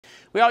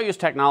We all use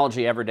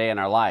technology every day in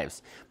our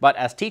lives, but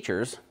as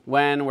teachers,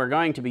 when we're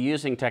going to be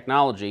using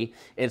technology,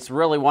 it's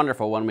really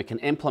wonderful when we can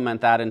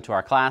implement that into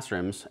our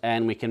classrooms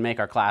and we can make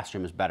our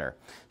classrooms better.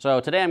 So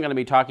today I'm going to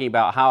be talking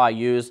about how I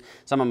use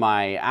some of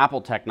my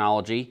Apple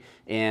technology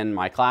in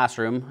my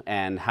classroom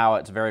and how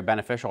it's very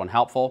beneficial and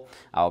helpful.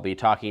 I'll be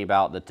talking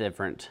about the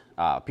different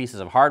pieces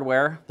of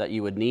hardware that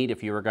you would need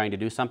if you were going to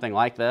do something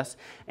like this,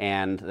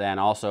 and then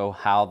also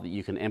how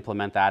you can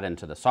implement that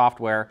into the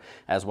software,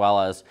 as well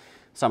as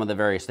some of the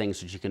various things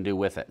that you can do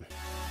with it.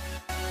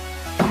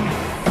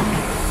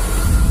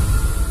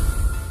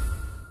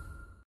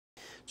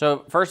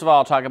 So first of all,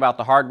 I'll talk about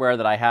the hardware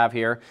that I have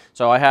here.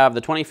 So I have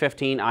the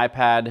 2015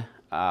 iPad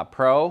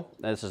Pro.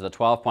 This is the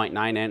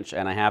 12.9 inch,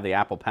 and I have the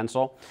Apple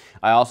Pencil.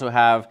 I also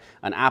have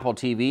an Apple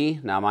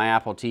TV. Now my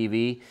Apple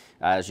TV,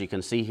 as you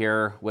can see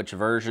here, which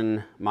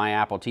version my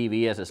Apple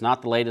TV is. It's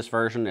not the latest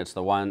version. It's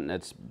the one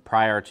that's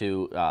prior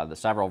to the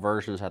several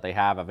versions that they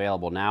have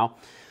available now.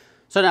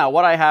 So now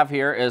what I have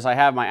here is I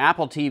have my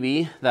Apple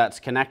TV that's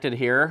connected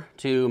here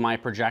to my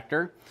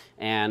projector,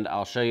 and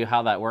I'll show you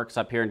how that works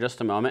up here in just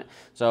a moment.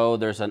 So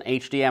there's an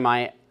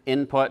HDMI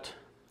input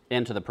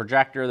into the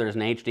projector. There's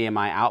an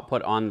HDMI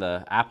output on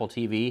the Apple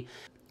TV.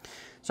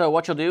 So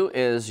what you'll do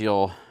is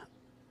you'll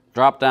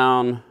drop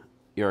down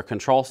your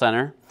control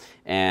center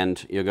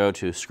and you'll go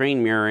to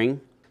screen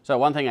mirroring. So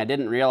one thing I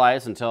didn't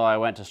realize until I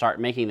went to start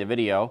making the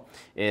video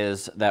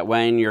is that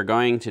when you're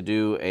going to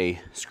do a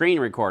screen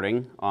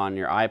recording on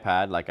your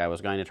iPad, like I was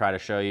going to try to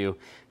show you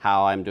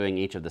how I'm doing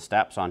each of the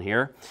steps on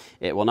here,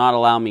 it will not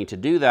allow me to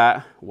do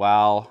that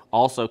while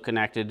also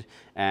connected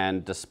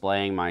and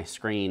displaying my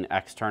screen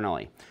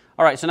externally.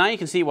 All right, so now you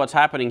can see what's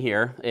happening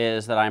here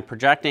is that I'm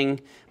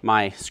projecting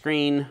my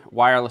screen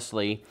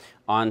wirelessly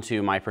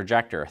onto my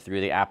projector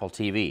through the Apple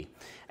TV.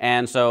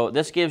 And so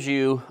this gives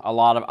you a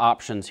lot of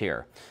options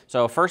here.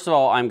 So first of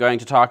all, I'm going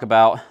to talk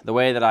about the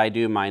way that I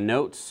do my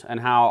notes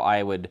and how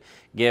I would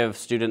give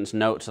students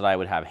notes that I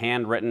would have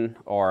handwritten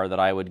or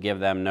that I would give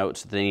them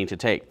notes that they need to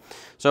take.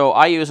 So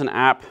I use an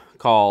app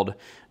called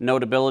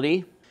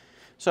Notability.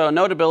 So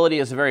Notability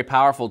is a very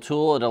powerful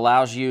tool. It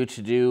allows you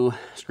to do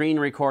screen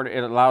record.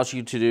 It allows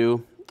you to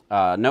do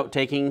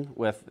note-taking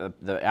with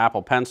the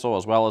Apple Pencil,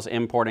 as well as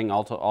importing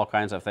all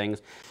kinds of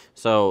things.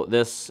 So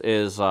this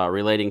is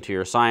relating to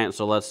your science.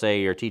 So let's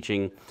say you're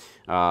teaching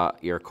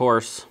your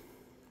course.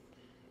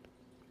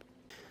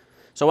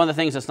 So one of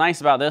the things that's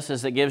nice about this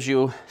is it gives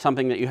you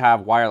something that you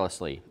have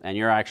wirelessly, and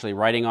you're actually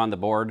writing on the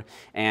board.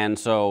 And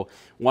so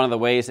one of the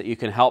ways that you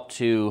can help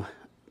to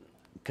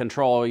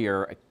control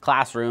your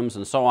classrooms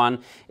and so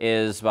on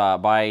is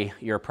by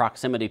your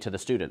proximity to the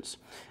students.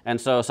 And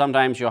so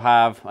sometimes you'll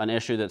have an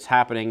issue that's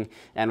happening,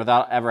 and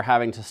without ever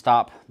having to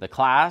stop the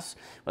class,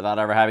 without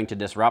ever having to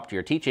disrupt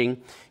your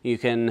teaching, you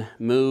can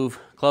move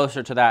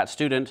closer to that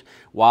student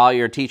while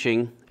you're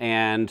teaching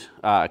and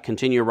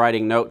continue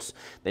writing notes.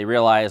 They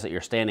realize that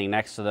you're standing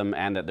next to them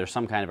and that there's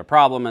some kind of a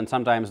problem, and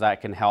sometimes that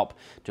can help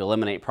to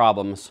eliminate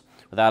problems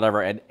without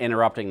ever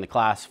interrupting the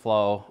class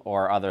flow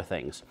or other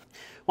things.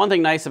 One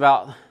thing nice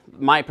about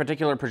my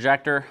particular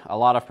projector, a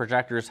lot of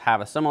projectors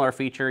have a similar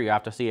feature, you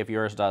have to see if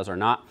yours does or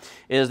not,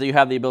 is that you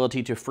have the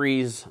ability to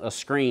freeze a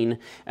screen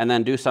and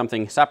then do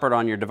something separate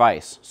on your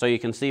device. So you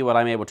can see what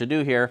I'm able to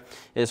do here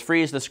is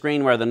freeze the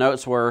screen where the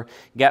notes were,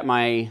 get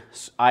my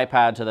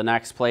iPad to the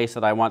next place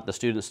that I want the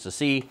students to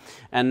see,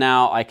 and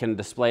now I can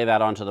display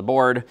that onto the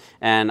board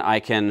and I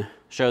can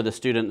show the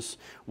students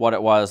what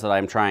it was that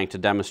I'm trying to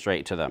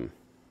demonstrate to them.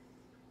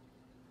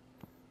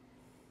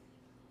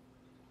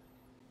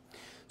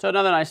 So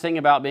another nice thing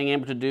about being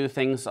able to do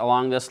things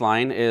along this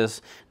line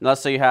is, let's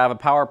say you have a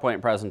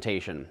PowerPoint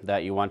presentation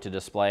that you want to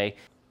display.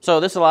 So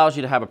this allows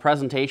you to have a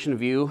presentation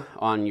view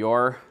on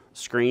your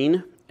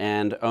screen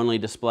and only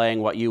displaying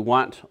what you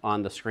want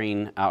on the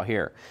screen out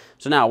here.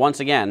 So now, once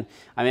again,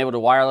 I'm able to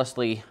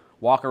wirelessly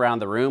walk around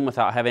the room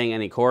without having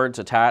any cords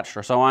attached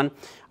or so on.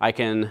 I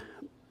can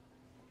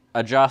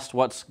adjust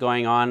what's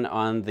going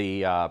on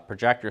the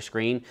projector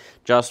screen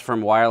just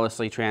from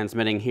wirelessly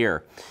transmitting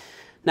here.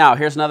 Now,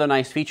 here's another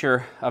nice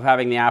feature of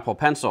having the Apple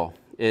Pencil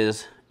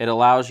is it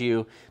allows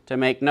you to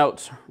make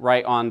notes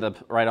right on the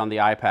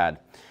iPad.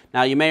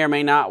 Now, you may or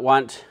may not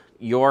want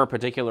your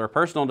particular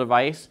personal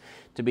device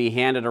to be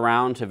handed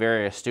around to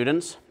various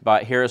students,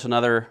 but here's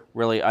another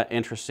really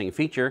interesting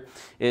feature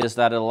is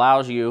that it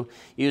allows you,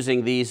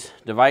 using these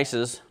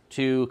devices,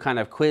 to kind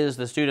of quiz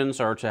the students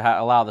or to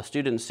allow the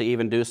students to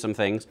even do some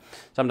things.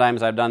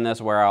 Sometimes I've done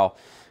this where I'll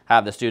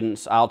have the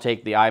students, I'll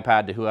take the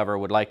iPad to whoever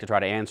would like to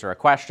try to answer a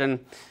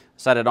question,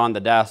 set it on the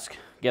desk,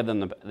 give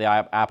them the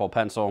Apple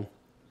Pencil,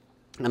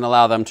 and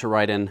allow them to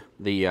write in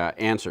the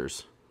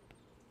answers.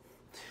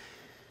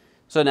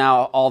 So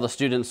now all the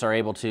students are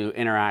able to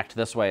interact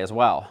this way as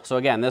well. So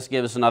again, this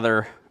gives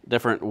another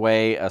different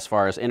way as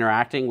far as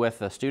interacting with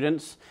the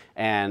students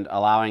and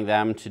allowing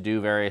them to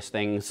do various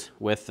things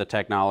with the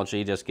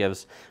technology. Just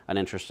gives an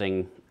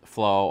interesting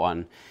flow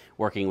on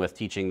working with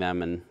teaching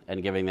them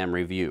and giving them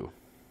review.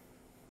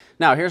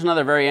 Now, here's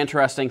another very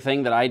interesting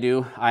thing that I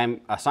do. I'm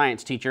a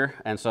science teacher,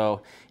 and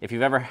so if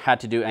you've ever had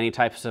to do any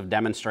types of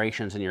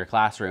demonstrations in your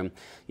classroom,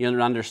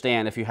 you'll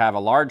understand if you have a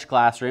large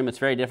classroom, it's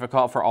very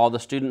difficult for all the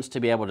students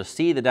to be able to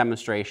see the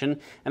demonstration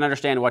and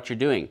understand what you're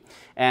doing.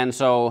 And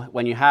so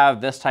when you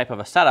have this type of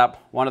a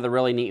setup, one of the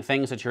really neat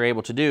things that you're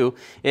able to do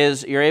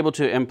is you're able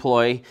to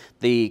employ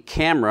the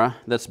camera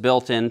that's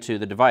built into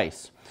the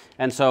device.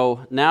 And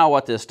so now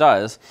what this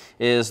does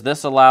is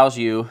this allows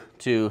you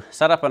to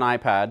set up an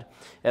iPad.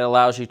 It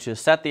allows you to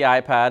set the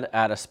iPad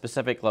at a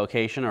specific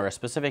location or a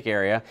specific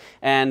area,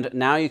 and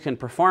now you can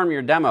perform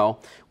your demo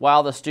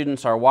while the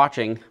students are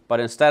watching,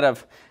 but instead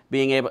of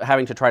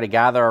having to try to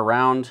gather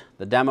around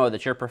the demo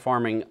that you're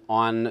performing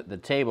on the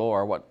table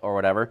or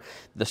whatever,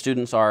 the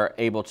students are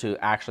able to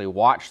actually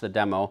watch the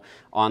demo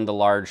on the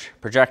large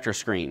projector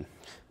screen.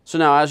 So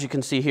now, as you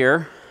can see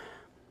here,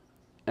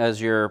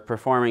 as you're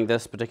performing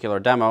this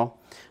particular demo,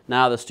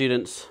 now the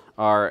students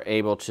are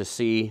able to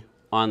see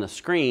on the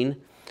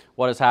screen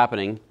what is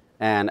happening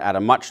and at a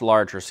much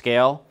larger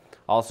scale.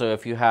 Also,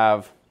 if you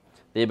have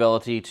the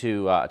ability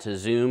to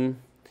zoom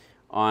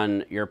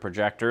on your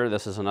projector,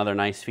 this is another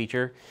nice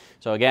feature.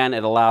 So again,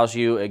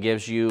 it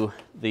gives you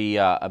the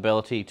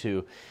ability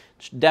to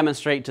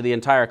demonstrate to the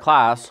entire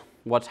class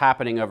what's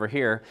happening over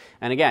here.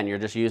 And again, you're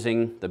just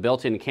using the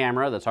built-in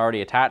camera that's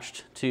already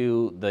attached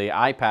to the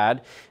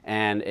iPad,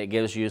 and it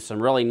gives you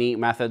some really neat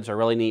methods or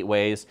really neat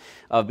ways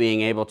of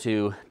being able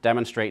to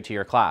demonstrate to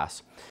your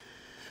class.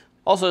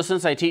 Also,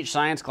 since I teach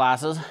science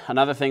classes,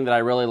 another thing that I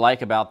really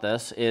like about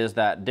this is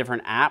that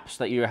different apps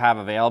that you have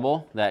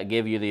available that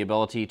give you the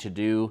ability to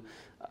do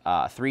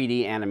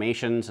 3D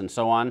animations and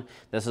so on.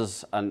 This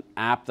is an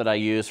app that I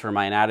use for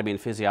my anatomy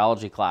and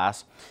physiology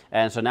class.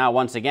 And so now,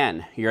 once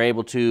again, you're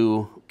able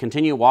to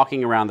continue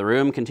walking around the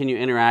room, continue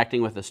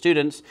interacting with the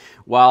students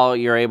while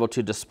you're able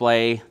to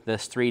display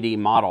this 3D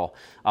model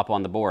up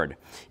on the board.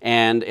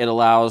 And it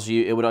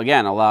would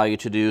again allow you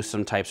to do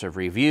some types of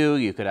review.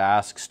 You could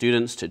ask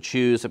students to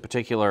choose a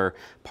particular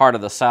part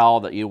of the cell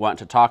that you want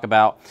to talk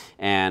about,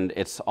 and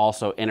it's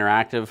also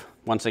interactive.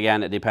 Once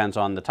again, it depends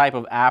on the type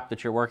of app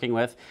that you're working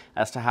with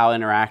as to how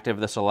interactive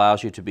this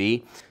allows you to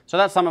be. So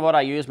that's some of what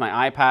I use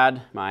my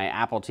iPad, my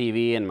Apple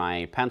TV, and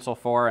my pencil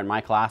for in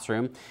my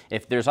classroom.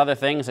 If there's other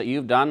things that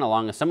you've done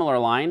along a similar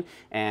line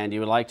and you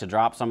would like to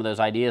drop some of those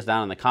ideas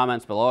down in the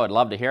comments below, I'd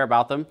love to hear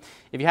about them.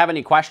 If you have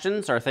any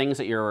questions or things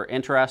that you're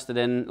interested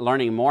in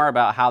learning more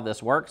about how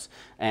this works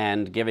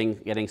and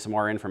getting some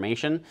more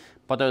information,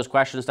 put those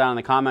questions down in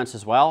the comments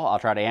as well. I'll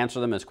try to answer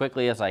them as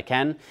quickly as I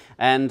can,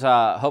 and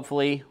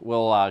hopefully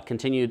we'll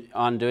continue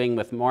on doing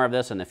with more of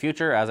this in the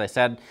future. As I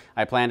said,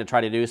 I plan to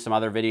try to do some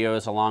other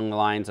videos along the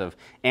lines of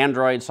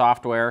Android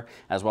software,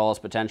 as well as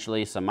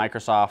potentially some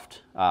Microsoft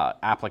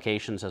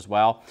applications as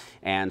well.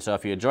 And so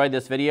if you enjoyed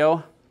this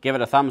video, give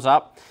it a thumbs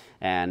up.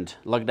 And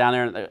look down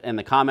there in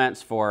the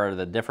comments for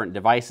the different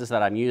devices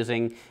that I'm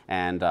using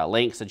and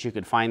links that you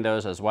could find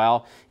those as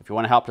well. If you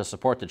want to help to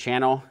support the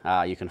channel,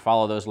 you can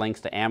follow those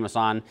links to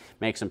Amazon,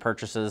 make some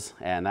purchases,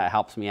 and that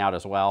helps me out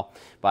as well.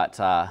 But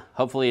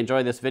hopefully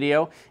enjoy this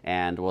video,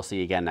 and we'll see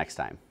you again next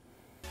time.